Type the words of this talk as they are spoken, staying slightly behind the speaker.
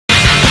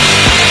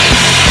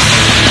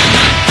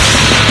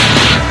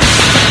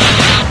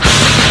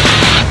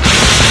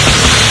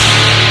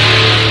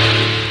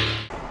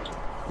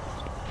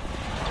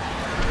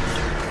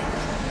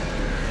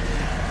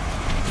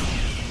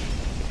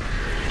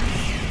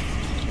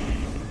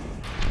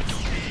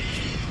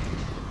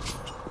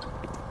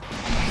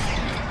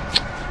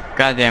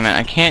God damn it,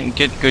 I can't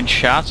get good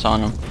shots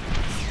on him.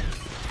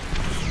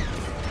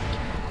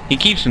 He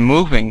keeps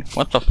moving.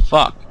 What the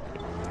fuck?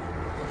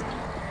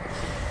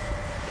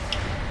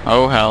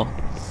 Oh hell.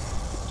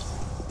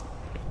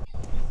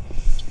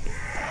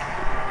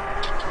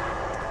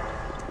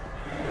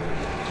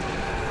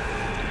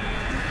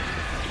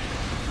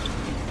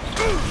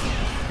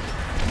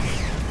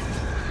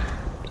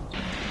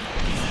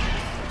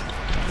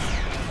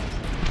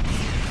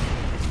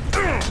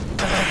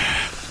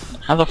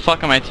 How the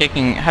fuck am I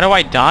taking... How do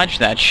I dodge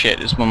that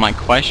shit is my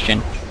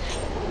question.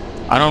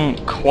 I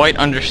don't quite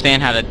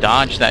understand how to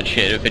dodge that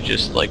shit if it's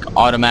just like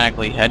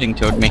automatically heading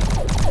toward me.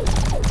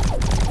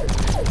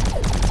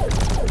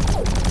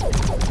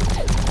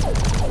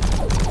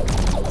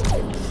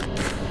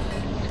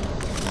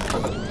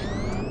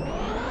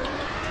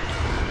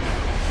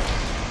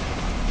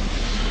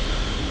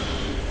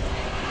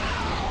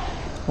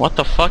 What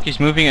the fuck? He's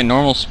moving at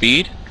normal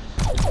speed?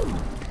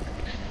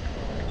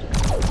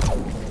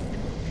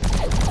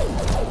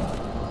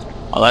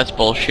 Oh, that's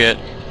bullshit.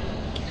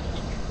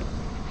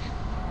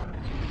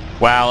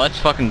 Wow, that's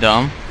fucking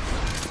dumb.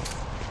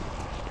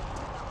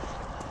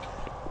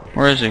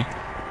 Where is he?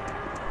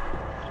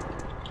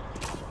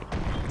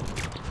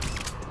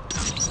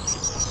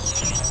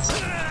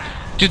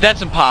 Dude,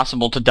 that's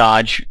impossible to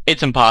dodge.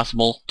 It's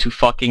impossible to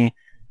fucking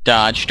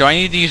dodge. Do I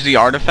need to use the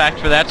artifact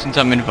for that since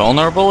I'm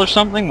invulnerable or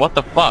something? What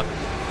the fuck?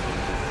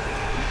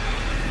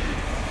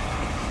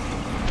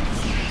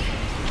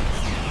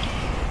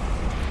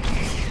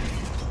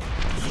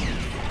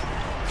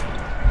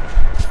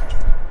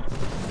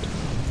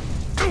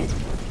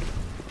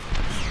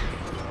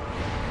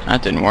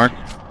 That didn't work.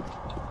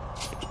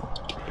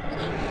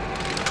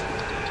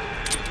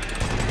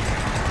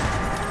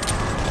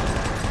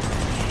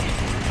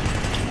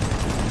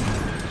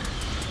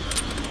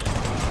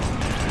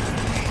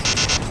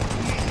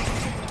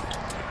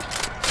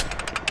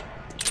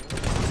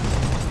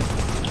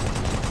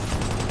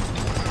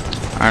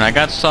 Alright, I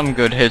got some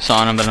good hits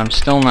on him, but I'm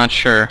still not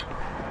sure.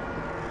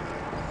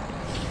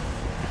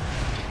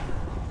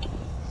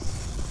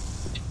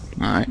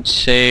 Alright,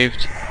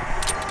 saved.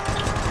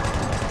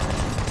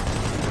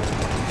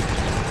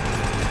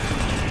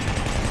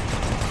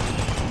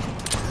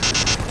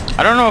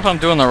 I don't know if I'm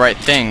doing the right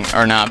thing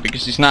or not,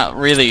 because he's not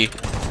really,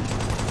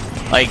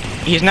 like,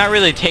 he's not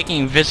really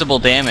taking visible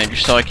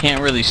damage, so I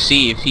can't really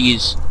see if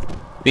he's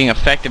being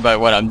affected by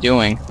what I'm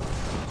doing.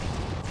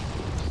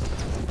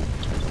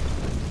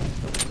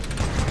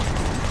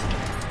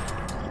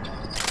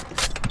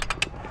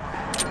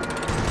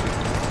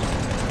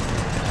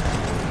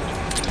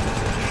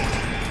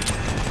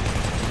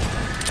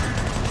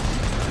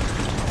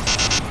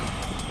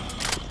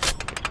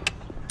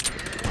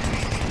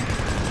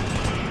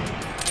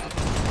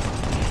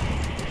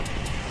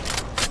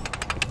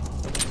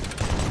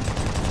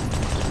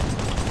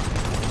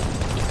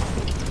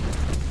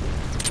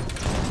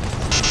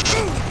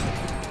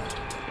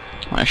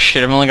 Oh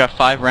shit, I've only got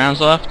 5 rounds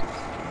left?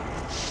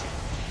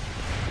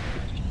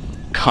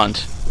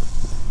 Cunt.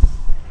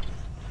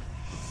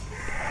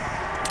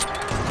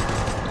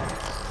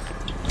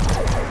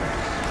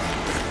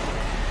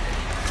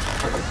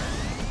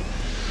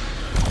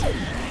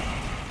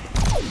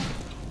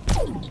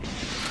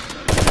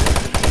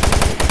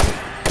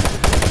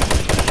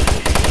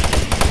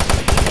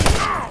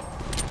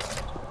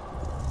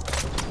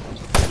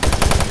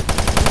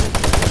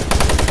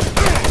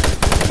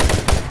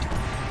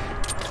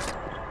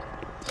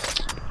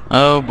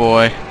 Oh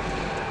boy.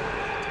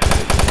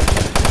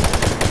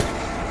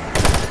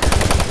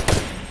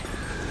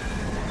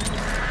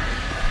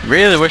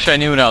 Really wish I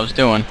knew what I was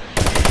doing.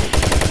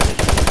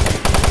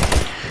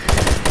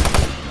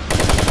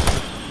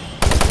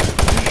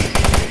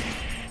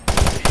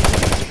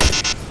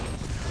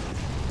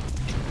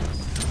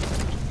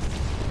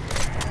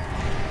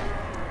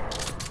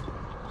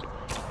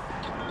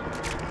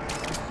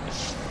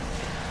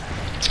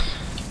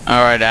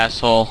 Alright,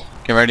 asshole.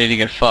 Get ready to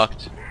get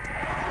fucked.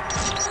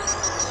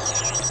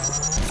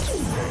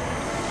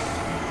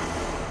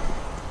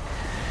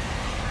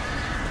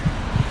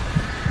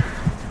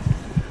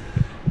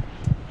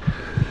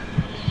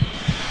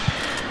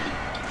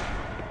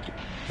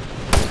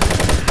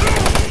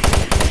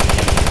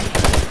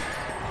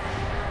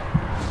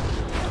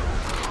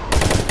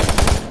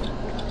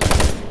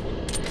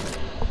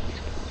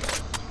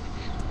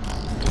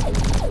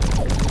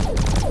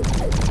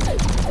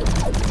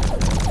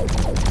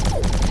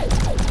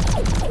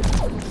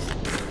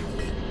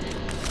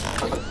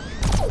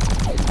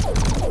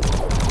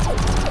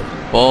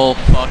 Bull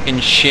fucking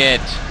shit.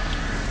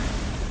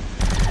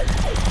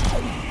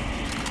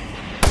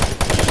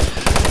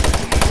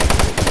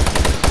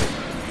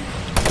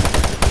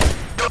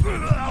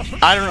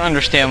 I don't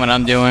understand what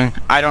I'm doing.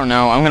 I don't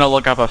know. I'm gonna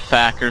look up a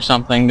fact or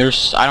something.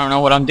 I don't know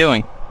what I'm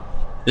doing.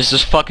 This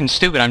is fucking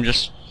stupid.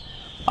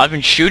 I've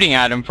been shooting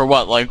at him for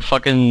what, like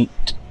fucking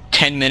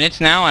 10 minutes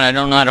now, and I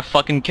don't know how to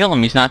fucking kill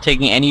him. He's not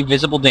taking any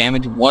visible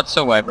damage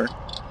whatsoever.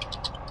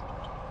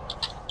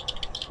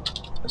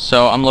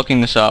 So I'm looking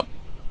this up.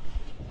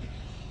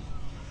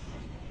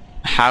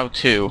 How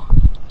to.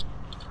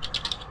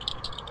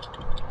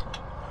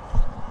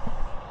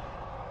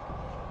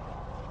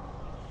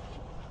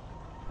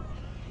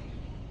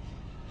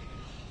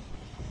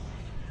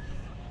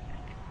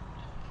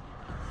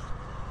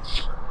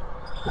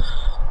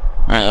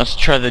 Alright, let's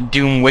try the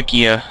Doom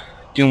Wikia.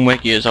 Doom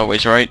Wiki is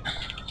always right.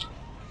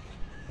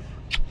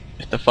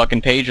 If the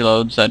fucking page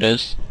loads, that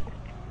is.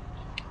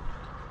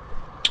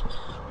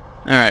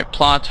 Alright,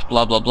 plot,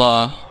 blah blah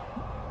blah.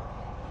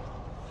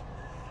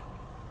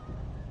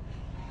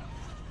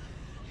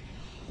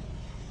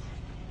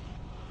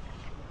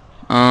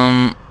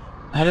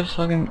 How does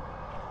fucking...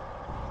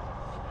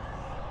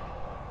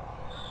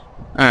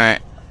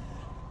 Alright.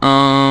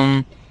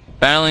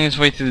 Battling his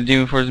way through the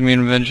demon forces and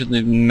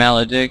eventually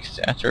maledicts.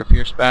 After a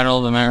fierce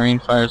battle, the Marine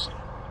fires...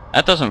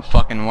 That doesn't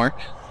fucking work.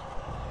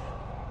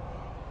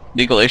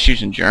 Legal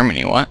issues in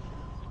Germany, what?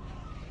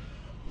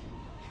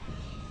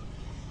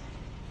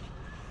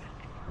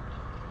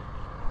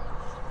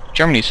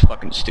 Germany's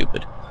fucking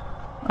stupid.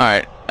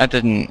 Alright, that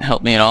didn't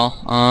help me at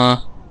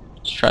all.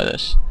 Let's try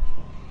this.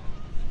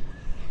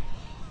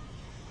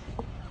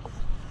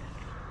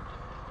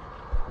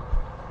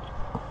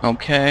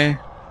 Okay.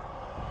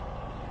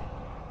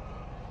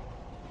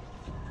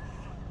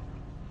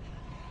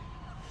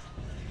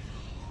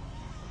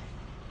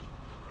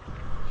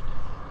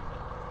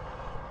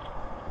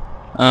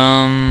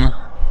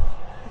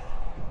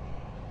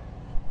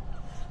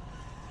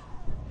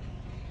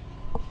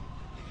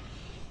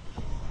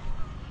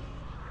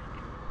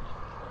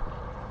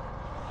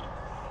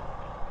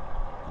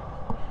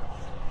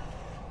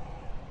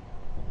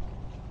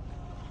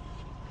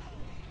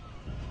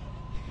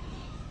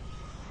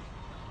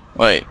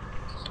 Wait.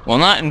 While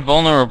not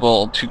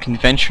invulnerable to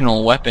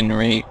conventional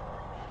weaponry,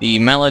 the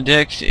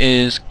Maledict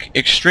is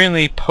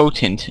extremely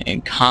potent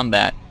in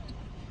combat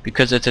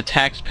because its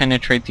attacks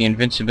penetrate the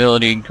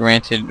invincibility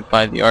granted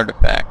by the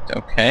artifact.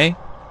 Okay.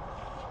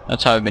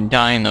 That's how I've been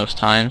dying those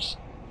times.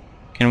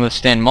 Can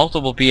withstand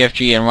multiple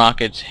BFG and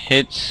rockets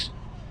hits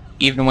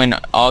even when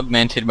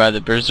augmented by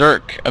the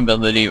Berserk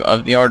ability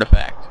of the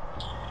artifact.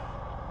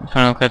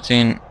 Final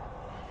cutscene.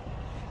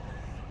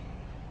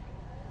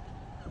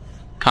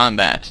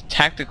 Combat.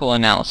 Tactical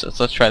analysis.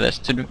 Let's try this.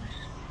 To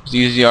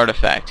use the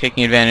artifact,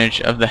 taking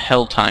advantage of the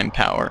Hell Time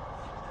power.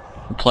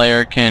 The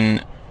player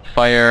can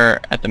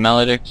fire at the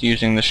Maledict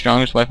using the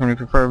strongest weaponry,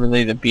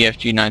 preferably the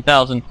BFG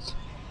 9000,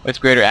 with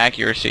greater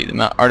accuracy.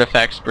 The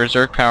artifact's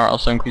Berserk power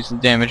also increases the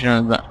damage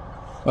on the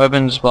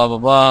weapons, blah blah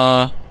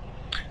blah,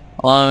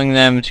 allowing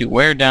them to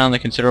wear down the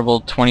considerable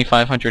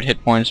 2500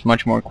 hit points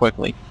much more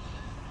quickly.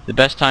 The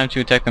best time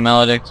to attack the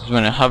Maledict is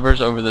when it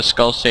hovers over the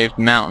skull-saved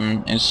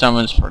mountain and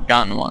summons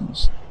Forgotten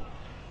Ones.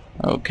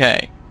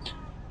 Okay.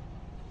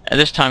 At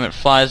this time it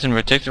flies in a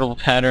predictable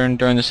pattern.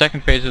 During the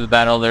second phase of the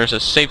battle there's a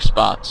safe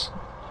spot.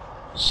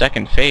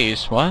 Second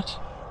phase? What?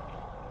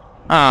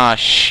 Ah,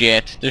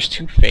 shit. There's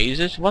 2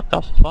 phases? What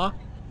the fuck?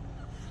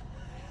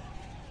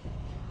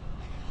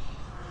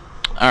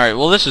 Alright,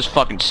 well this is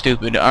fucking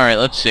stupid. Alright,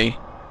 let's see.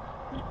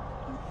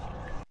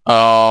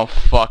 Oh,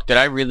 fuck. Did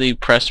I really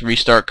press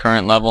restart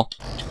current level?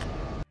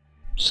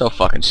 So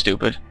fucking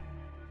stupid.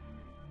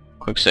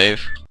 Quick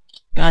save.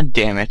 God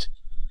damn it.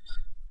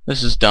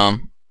 This is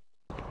dumb.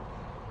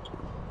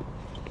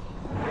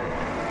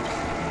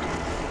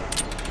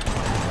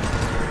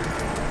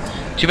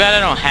 Too bad I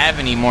don't have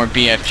any more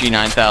BFG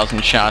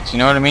 9000 shots, you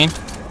know what I mean?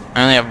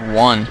 I only have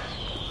 1.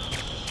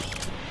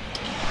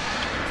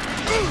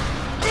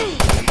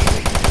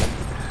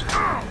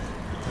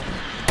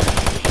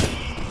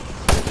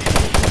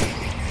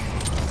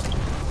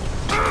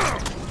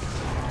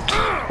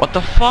 What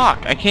the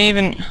fuck? I can't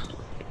even...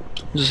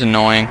 This is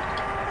annoying.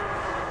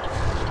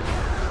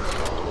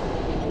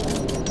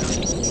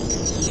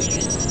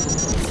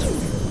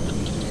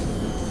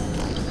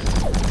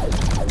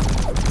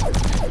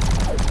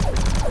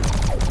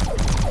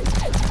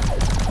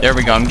 There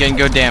we go, I'm getting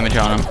good damage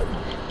on him.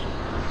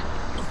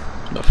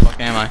 The fuck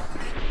am I?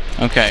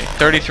 Okay,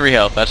 33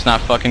 health, that's not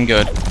fucking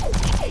good.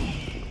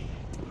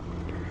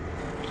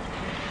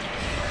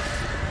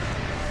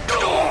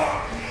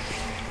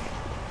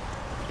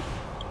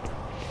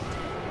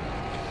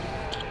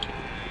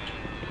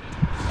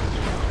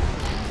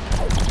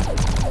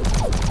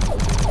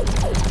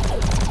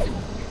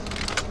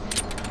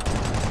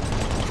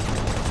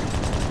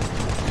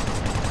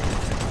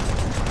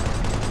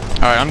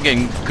 Alright, I'm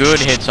getting good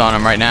hits on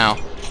him right now.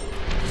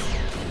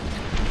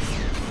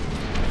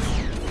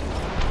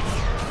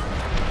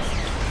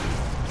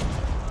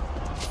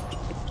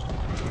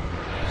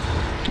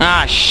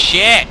 Ah,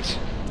 shit!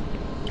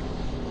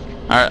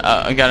 Alright,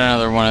 I got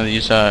another one of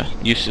these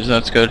uses,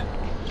 that's good.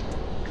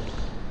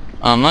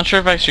 I'm not sure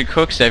if I should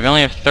quick save. I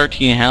only have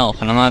 13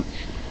 health, and I'm not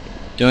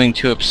doing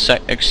too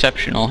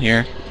exceptional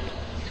here.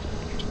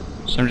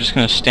 So I'm just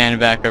gonna stand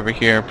back over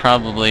here,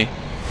 probably.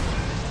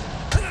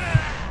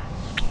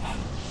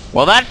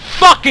 Well, that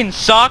fucking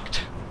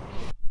sucked!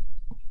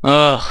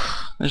 Ugh,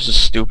 this is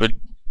stupid.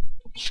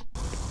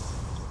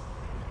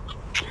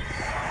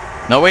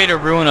 No way to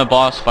ruin a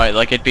boss fight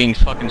like it being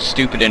fucking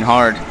stupid and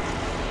hard.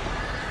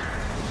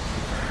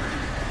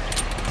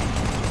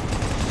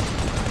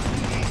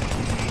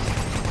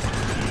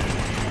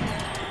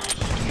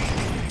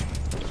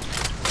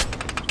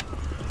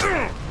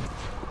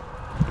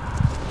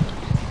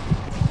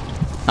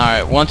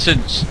 Alright, once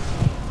it's...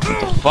 What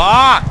the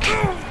fuck?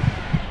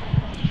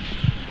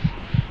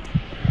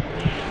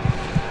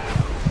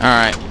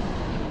 Alright.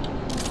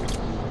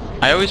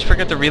 I always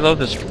forget to reload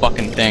this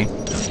fucking thing.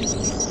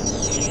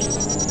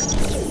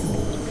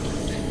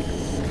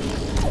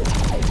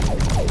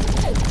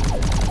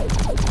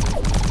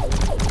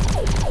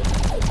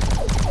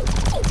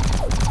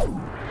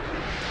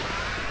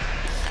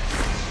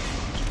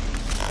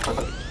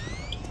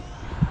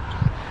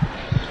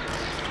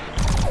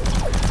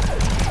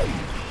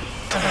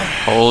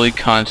 Holy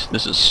cunt,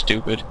 this is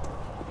stupid.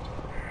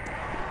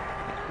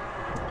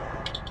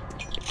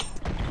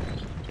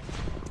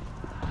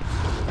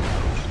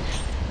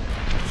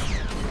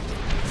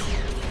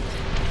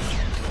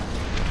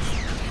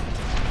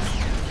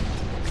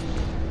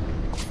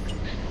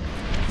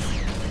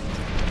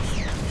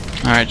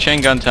 Alright,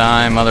 chain gun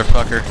time,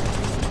 motherfucker.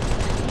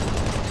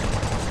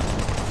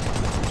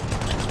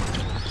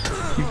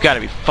 You've gotta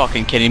be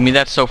fucking kidding me,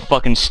 that's so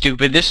fucking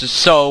stupid. This is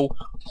so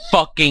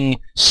fucking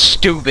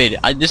stupid.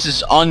 This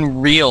is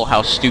unreal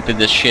how stupid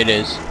this shit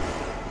is.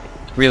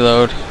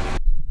 Reload.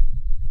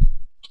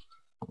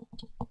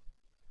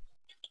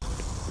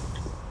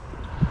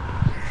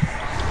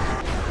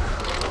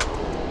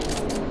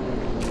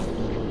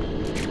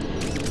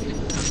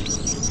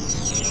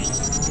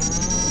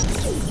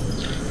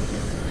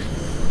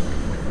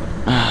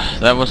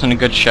 That wasn't a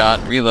good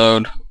shot.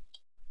 Reload.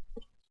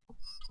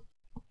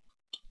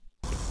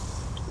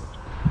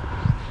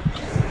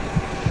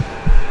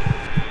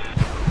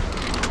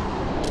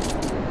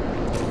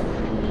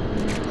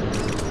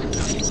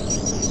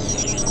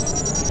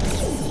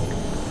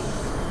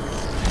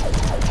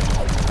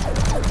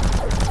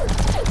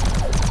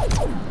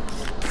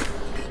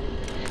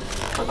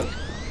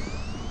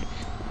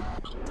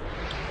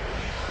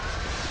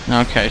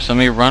 Okay, so let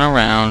me run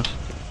around,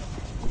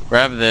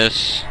 grab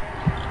this.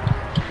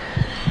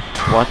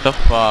 What the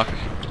fuck?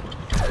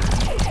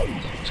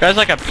 This guy's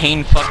like a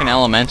pain fucking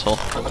elemental.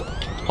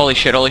 Holy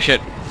shit, holy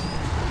shit.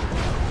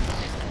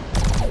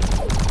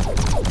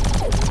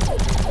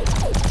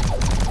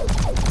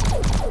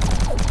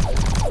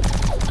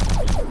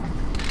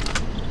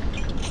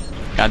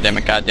 God damn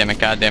it, god damn it,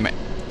 god damn it.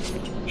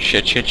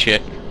 Shit, shit,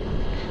 shit.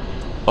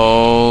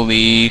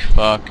 Holy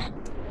fuck.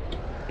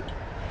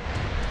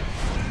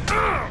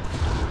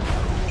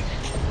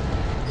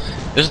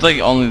 This is like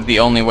the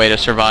only way to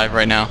survive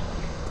right now.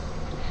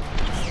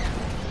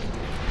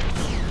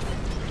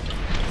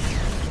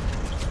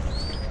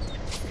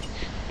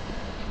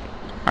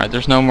 Alright,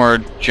 there's no more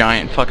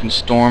giant fucking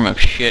storm of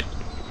shit.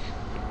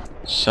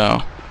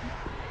 So.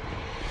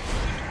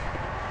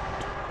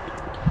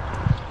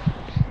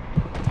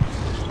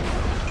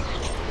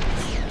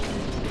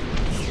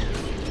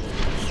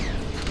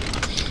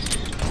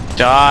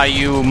 Die,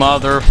 you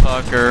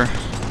motherfucker.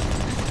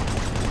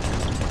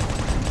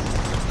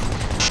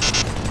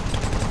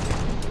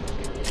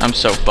 I'm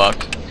so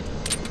fucked.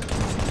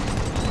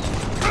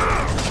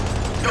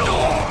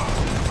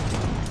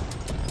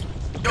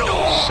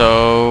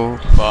 So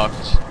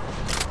fucked.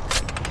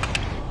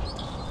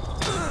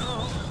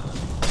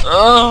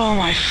 Oh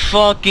my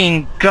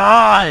fucking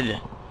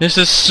god! This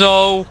is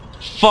so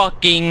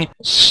fucking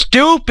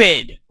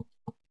stupid!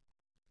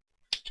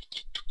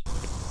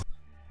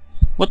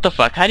 What the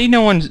fuck? How do you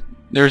know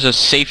there's a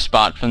safe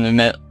spot from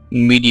the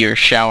meteor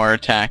shower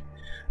attack?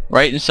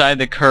 Right inside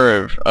the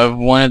curve of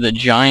one of the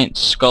giant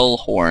skull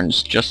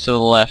horns, just to the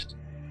left.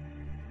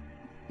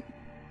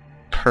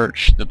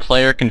 Perch. The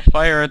player can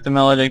fire at the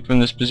Melodic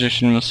from this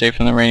position while safe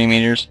from the raining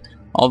meteors,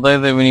 although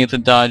they would need to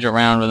dodge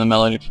around when the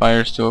Melodic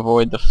fires to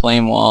avoid the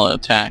flame wall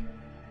attack.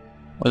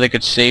 Or they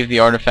could save the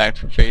artifact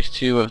for phase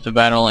 2 of the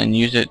battle and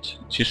use it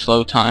to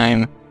slow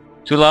time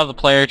to allow the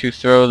player to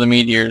throw the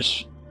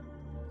meteors.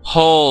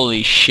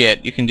 Holy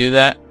shit, you can do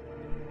that?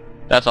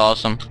 That's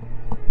awesome.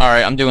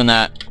 Alright, I'm doing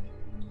that.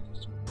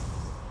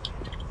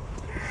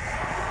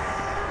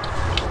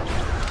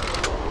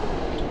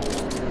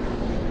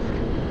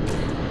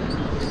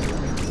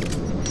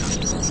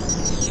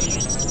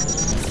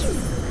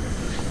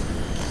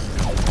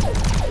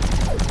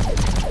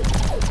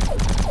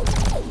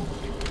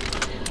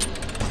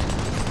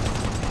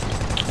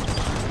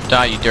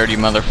 Die, you dirty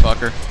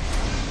motherfucker.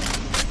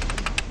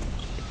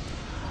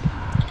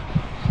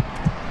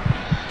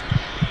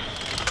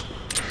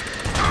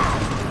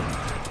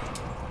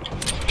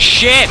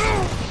 Shit!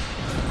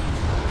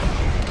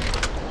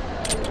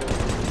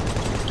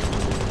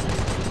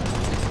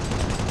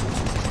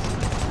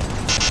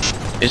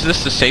 Is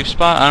this the safe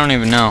spot? I don't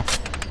even know.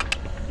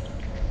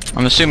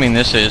 I'm assuming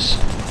this is.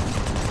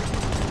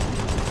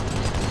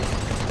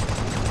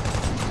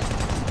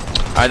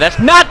 Alright, that's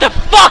not the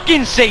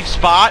fucking safe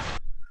spot!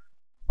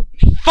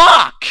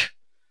 Fuck!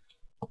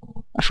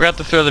 I forgot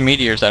to throw the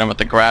meteors at him with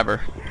the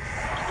grabber.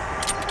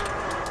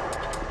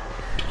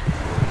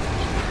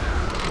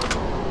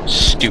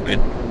 Stupid.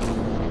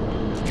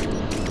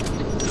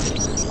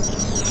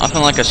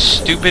 Nothing like a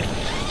stupid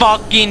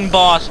fucking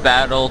boss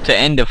battle to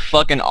end a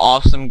fucking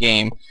awesome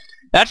game.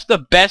 That's the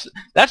best,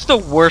 that's the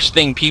worst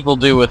thing people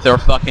do with their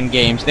fucking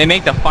games. They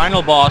make the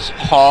final boss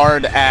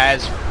hard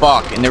as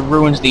fuck, and it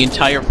ruins the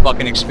entire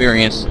fucking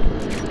experience.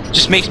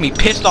 Just makes me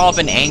pissed off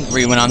and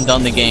angry when I'm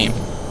done the game.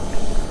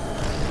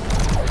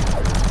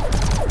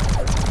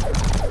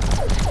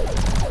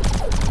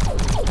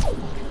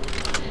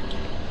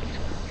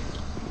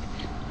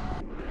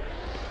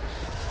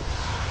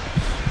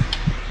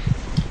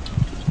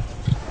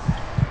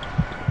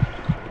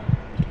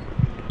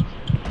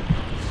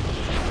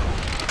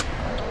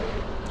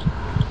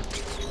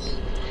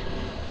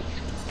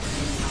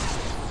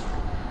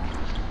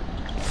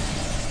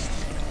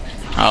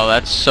 Oh,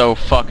 that's so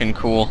fucking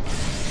cool.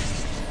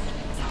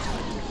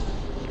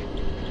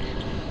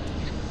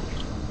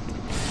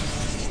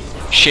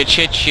 Shit,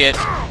 shit, shit.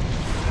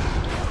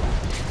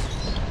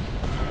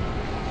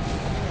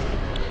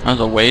 That was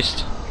a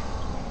waste.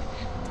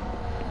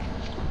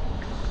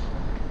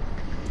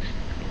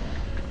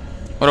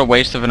 What a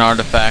waste of an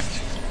artifact.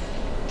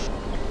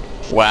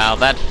 Wow,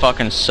 that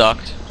fucking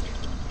sucked.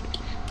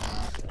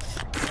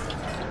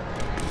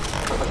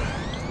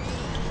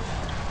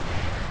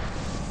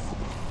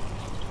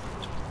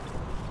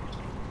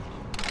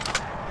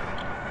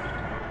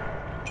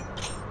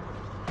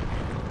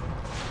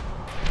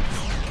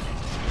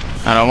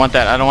 I don't want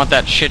that. I don't want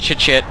that. Shit, shit,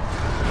 shit.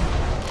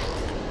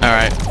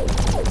 Alright.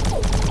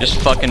 Just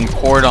fucking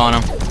pour it on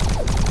him.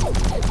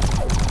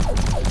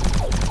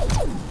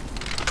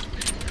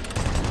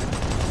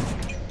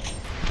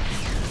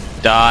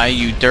 Die,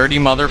 you dirty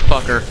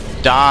motherfucker.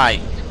 Die.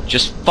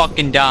 Just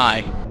fucking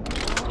die.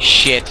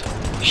 Shit.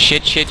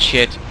 Shit, shit,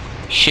 shit.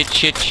 Shit,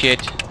 shit, shit.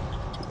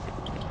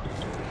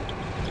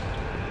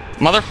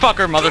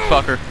 Motherfucker,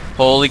 motherfucker.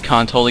 Holy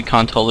cunt, holy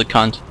cunt, holy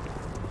cunt.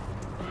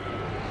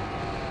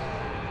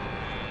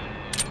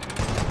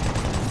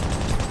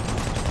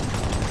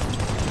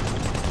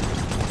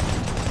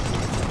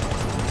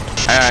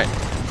 Alright.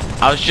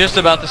 I was just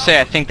about to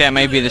say I think that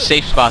may be the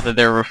safe spot that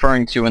they're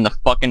referring to in the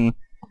fucking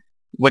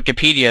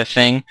Wikipedia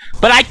thing.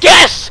 But I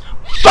guess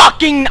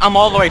fucking I'm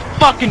all the way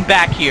fucking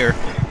back here.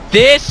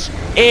 This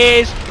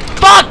is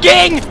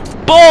fucking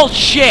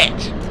bullshit!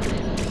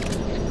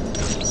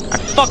 I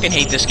fucking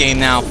hate this game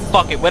now.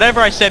 Fuck it. Whatever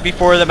I said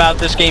before about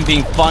this game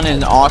being fun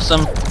and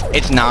awesome,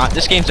 it's not.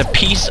 This game's a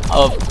piece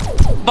of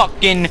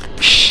fucking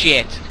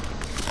shit.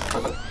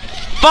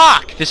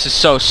 Fuck! This is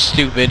so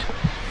stupid.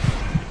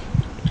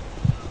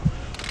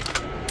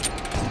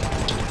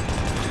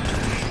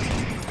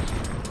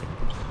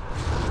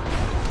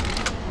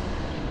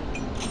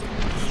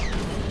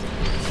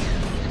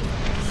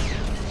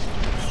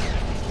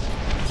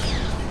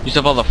 Use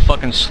up all the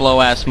fucking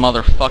slow-ass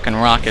motherfucking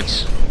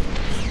rockets.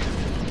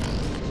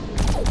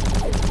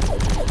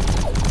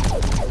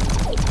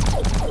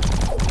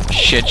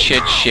 Shit,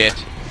 shit, shit.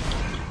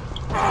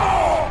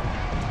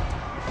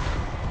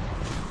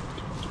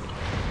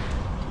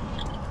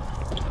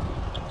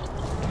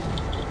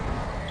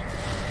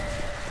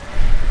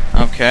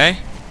 Okay.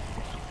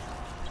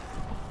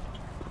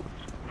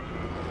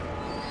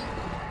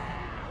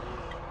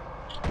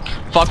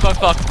 Fuck, fuck,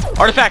 fuck.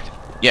 Artifact!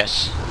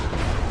 Yes.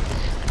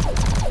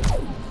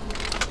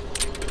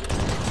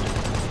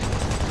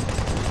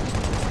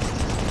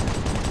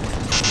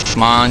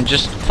 Come on,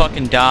 just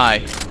fucking die.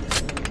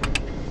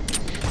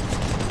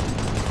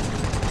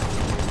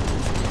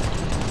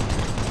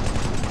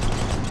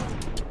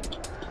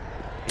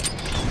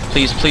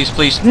 Please, please,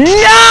 please.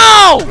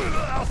 No!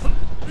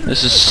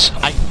 This is...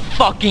 I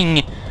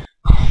fucking...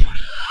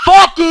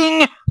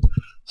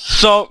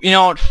 So, you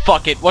know what?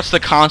 Fuck it. What's the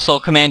console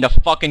command to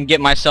fucking get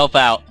myself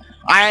out?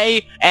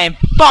 I am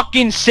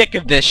fucking sick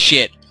of this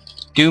shit.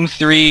 Doom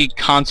 3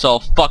 console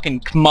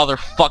fucking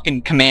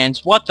motherfucking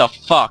commands. What the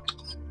fuck?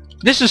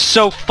 This is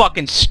so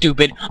fucking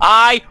stupid.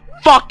 I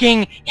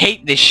fucking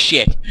hate this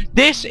shit.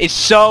 This is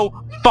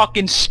so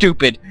fucking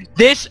stupid.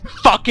 This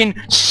fucking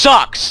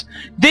sucks.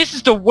 This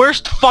is the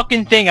worst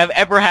fucking thing I've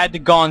ever had to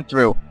go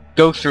through.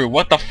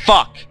 What the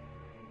fuck?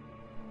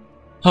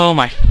 Oh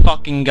my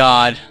fucking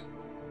god.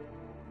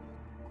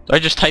 Do I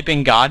just type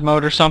in God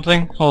mode or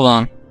something? Hold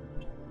on.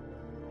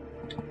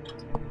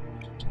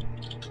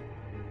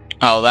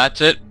 Oh, that's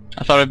it?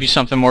 I thought it'd be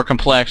something more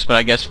complex, but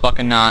I guess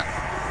fucking not.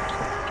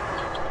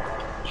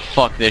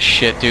 Fuck this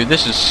shit, dude.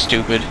 This is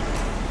stupid.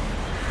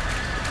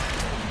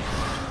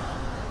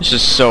 This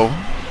is so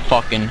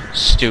fucking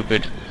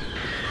stupid.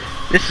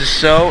 This is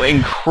so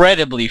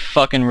incredibly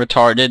fucking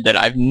retarded that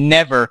I've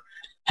never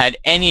had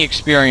any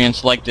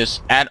experience like this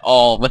at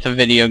all with a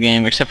video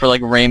game, except for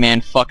like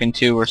Rayman fucking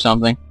 2 or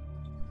something.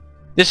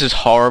 This is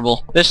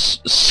horrible. This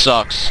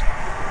sucks.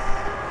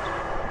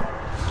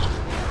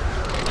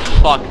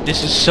 Fuck,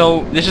 this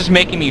is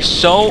making me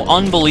so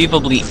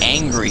unbelievably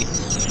angry.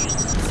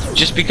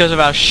 Just because of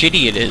how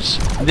shitty it is.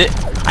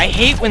 I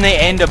hate when they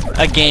end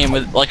a game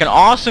with, like, an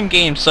awesome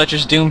game such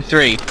as Doom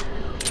 3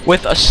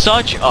 with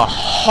such a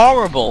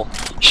horrible,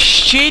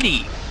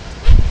 shitty,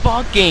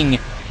 fucking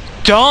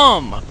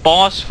dumb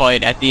boss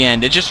fight at the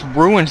end. It just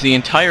ruins the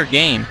entire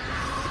game.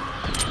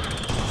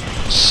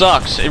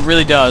 Sucks. It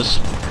really does.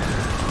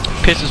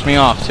 Pisses me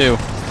off, too.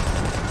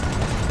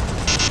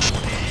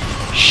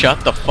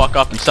 shut the fuck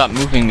up and stop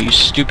moving me, you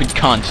stupid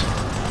cunt.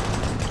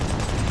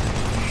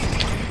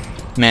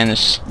 Man,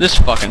 this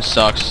fucking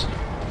sucks.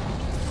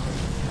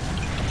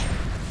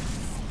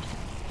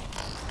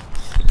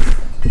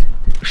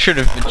 Should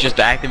have just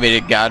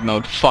activated God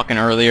mode fucking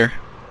earlier.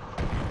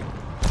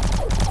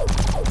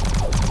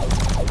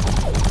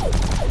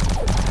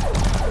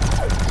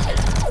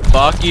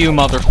 Fuck you,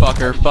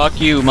 motherfucker.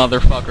 Fuck you,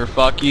 motherfucker.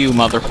 Fuck you,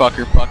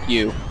 motherfucker. Fuck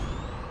you.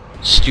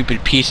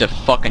 Stupid piece of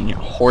fucking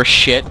horse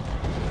shit.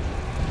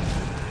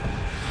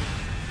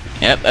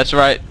 Yep, that's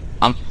right.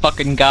 I'm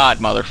fucking God,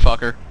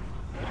 motherfucker.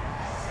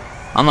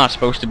 I'm not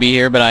supposed to be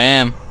here, but I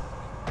am.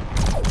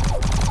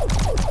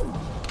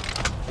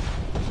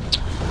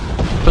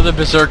 For the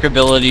berserk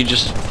ability,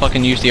 just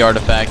fucking use the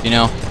artifact, you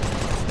know?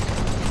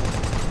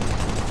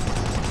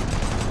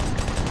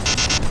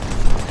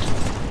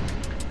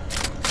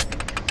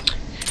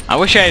 I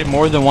wish I had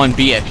more than one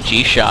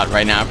BFG shot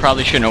right now. I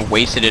probably shouldn't have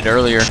wasted it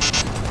earlier.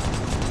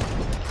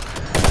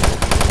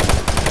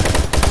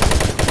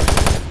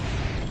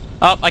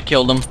 Oh, I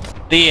killed him.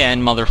 The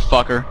end,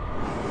 motherfucker.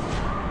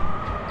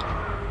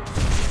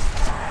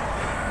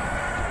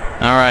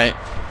 Alright.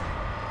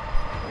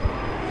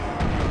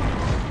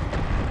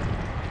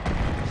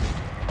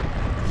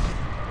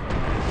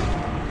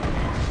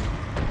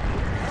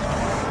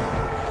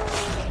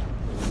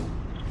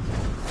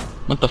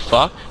 What the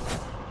fuck?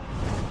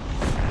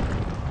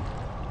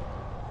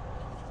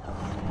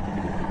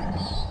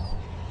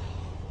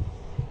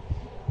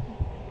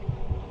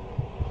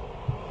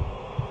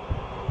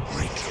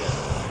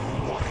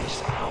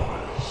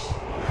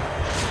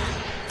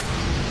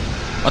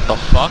 What the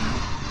fuck?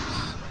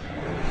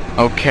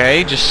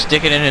 Okay, just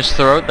stick it in his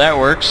throat, that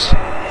works.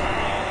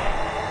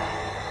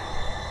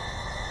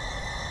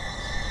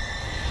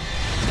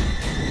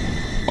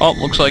 Well,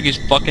 looks like he's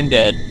fucking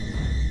dead.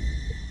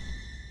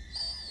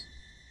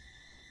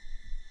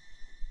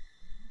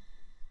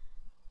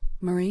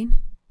 Marine?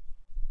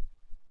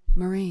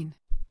 Marine,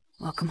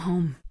 welcome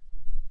home.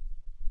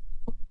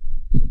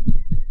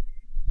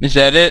 Is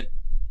that it?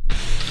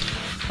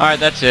 Alright,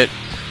 that's it.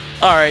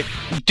 Alright,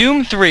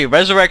 Doom 3,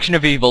 Resurrection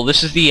of Evil,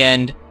 this is the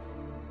end.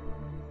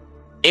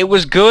 It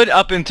was good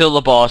up until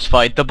the boss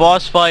fight. The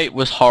boss fight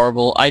was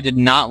horrible. I did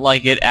not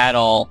like it at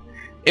all.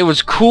 It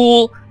was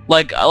cool,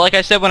 like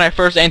I said when I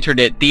first entered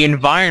it, the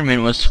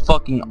environment was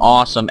fucking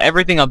awesome.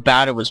 Everything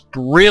about it was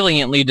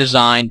brilliantly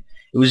designed.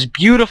 It was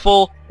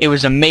beautiful, it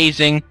was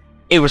amazing,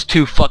 it was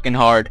too fucking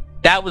hard.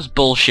 That was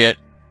bullshit.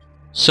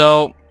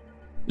 So,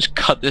 just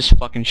cut this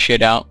fucking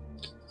shit out.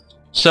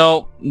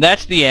 So,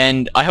 that's the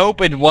end. I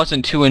hope it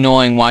wasn't too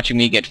annoying watching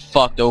me get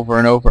fucked over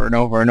and over and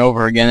over and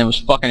over again. It was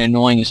fucking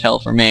annoying as hell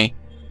for me.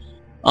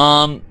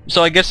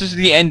 So I guess this is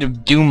the end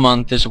of Doom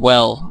month as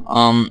well.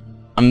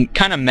 I'm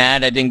kinda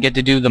mad I didn't get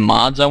to do the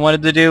mods I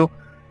wanted to do,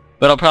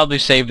 but I'll probably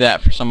save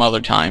that for some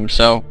other time,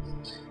 so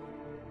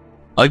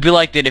I hope you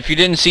liked it. If you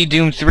didn't see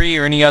Doom 3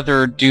 or any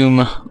other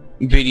Doom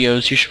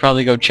videos, you should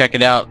probably go check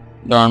it out.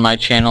 They're on my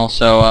channel,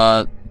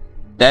 so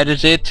that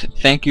is it.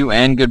 Thank you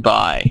and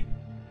goodbye.